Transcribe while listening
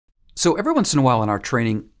So every once in a while in our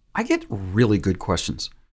training, I get really good questions.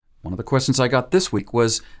 One of the questions I got this week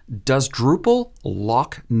was, does Drupal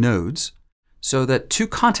lock nodes so that two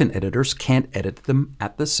content editors can't edit them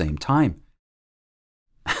at the same time?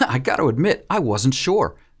 I got to admit, I wasn't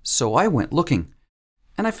sure, so I went looking,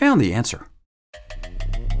 and I found the answer.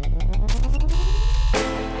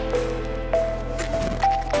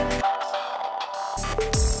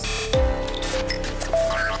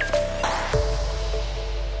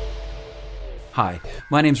 Hi,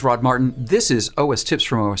 my name's Rod Martin. This is OS Tips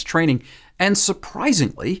from OSTraining, and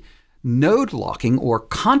surprisingly, node locking or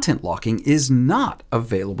content locking is not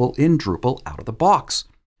available in Drupal out of the box.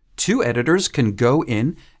 Two editors can go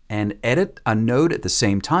in and edit a node at the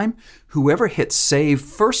same time. Whoever hits save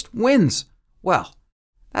first wins. Well,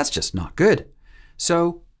 that's just not good.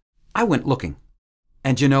 So I went looking.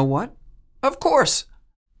 And you know what? Of course,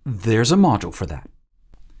 there's a module for that.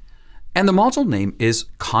 And the module name is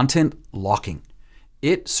Content Locking.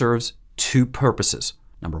 It serves two purposes.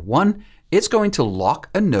 Number one, it's going to lock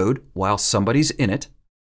a node while somebody's in it.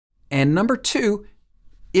 And number two,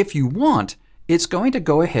 if you want, it's going to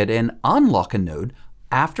go ahead and unlock a node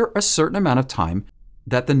after a certain amount of time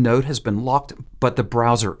that the node has been locked, but the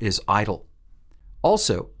browser is idle.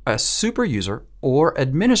 Also, a super user or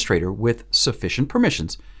administrator with sufficient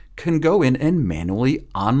permissions can go in and manually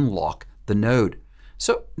unlock the node.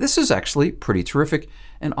 So this is actually pretty terrific.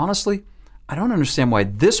 And honestly, I don't understand why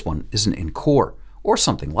this one isn't in core, or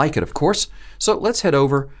something like it, of course. So let's head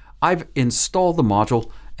over. I've installed the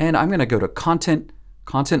module, and I'm going to go to Content,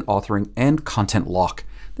 Content Authoring, and Content Lock.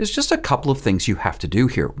 There's just a couple of things you have to do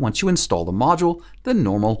here once you install the module the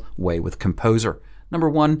normal way with Composer. Number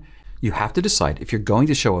one, you have to decide if you're going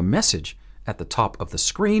to show a message at the top of the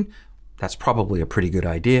screen. That's probably a pretty good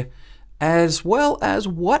idea, as well as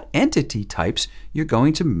what entity types you're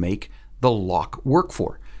going to make the lock work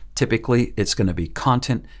for. Typically, it's going to be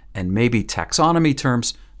content and maybe taxonomy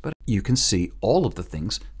terms, but you can see all of the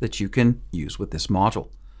things that you can use with this module.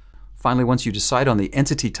 Finally, once you decide on the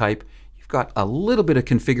entity type, you've got a little bit of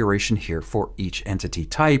configuration here for each entity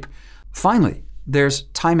type. Finally, there's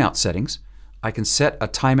timeout settings. I can set a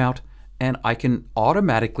timeout, and I can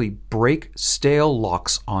automatically break stale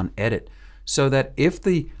locks on edit so that if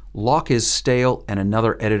the lock is stale and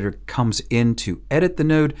another editor comes in to edit the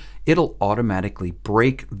node, it'll automatically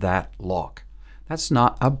break that lock. That's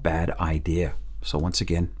not a bad idea. So once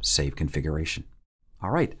again, save configuration. All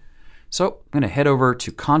right, so I'm going to head over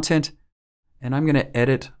to Content, and I'm going to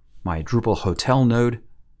edit my Drupal hotel node.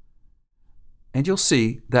 And you'll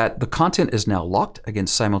see that the content is now locked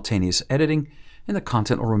against simultaneous editing, and the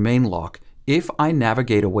content will remain locked if I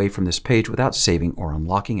navigate away from this page without saving or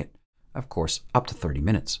unlocking it. Of course, up to 30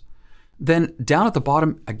 minutes. Then down at the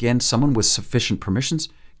bottom, again, someone with sufficient permissions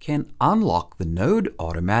can unlock the node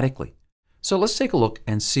automatically. So let's take a look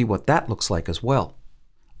and see what that looks like as well.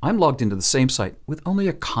 I'm logged into the same site with only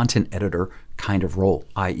a content editor kind of role,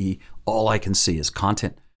 i.e. all I can see is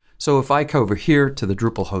content. So if I go over here to the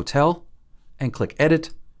Drupal hotel and click Edit,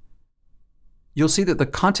 you'll see that the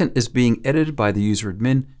content is being edited by the user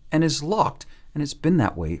admin and is locked, and it's been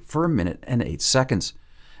that way for 1 minute and 8 seconds.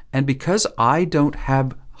 And because I don't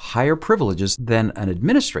have higher privileges than an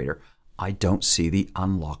administrator, I don't see the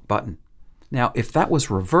unlock button. Now, if that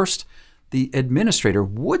was reversed, the administrator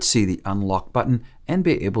would see the unlock button and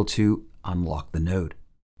be able to unlock the node.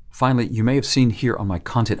 Finally, you may have seen here on my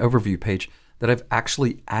content overview page that I've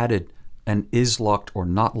actually added an is locked or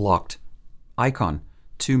not locked icon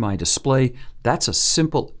to my display. That's a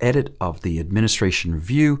simple edit of the administration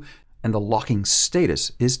view, and the locking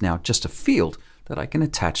status is now just a field that I can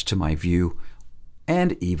attach to my view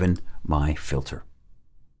and even my filter.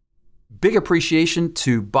 Big appreciation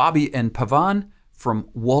to Bobby and Pavan from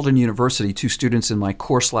Walden University, two students in my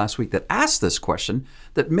course last week that asked this question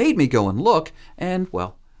that made me go and look, and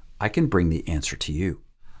well, I can bring the answer to you.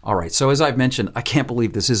 All right, so as I've mentioned, I can't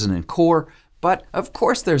believe this isn't in core, but of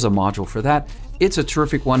course there's a module for that. It's a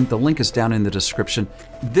terrific one. The link is down in the description.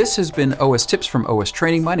 This has been OS Tips from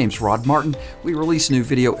OSTraining. My name's Rod Martin. We release a new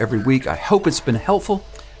video every week. I hope it's been helpful.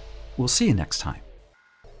 We'll see you next time.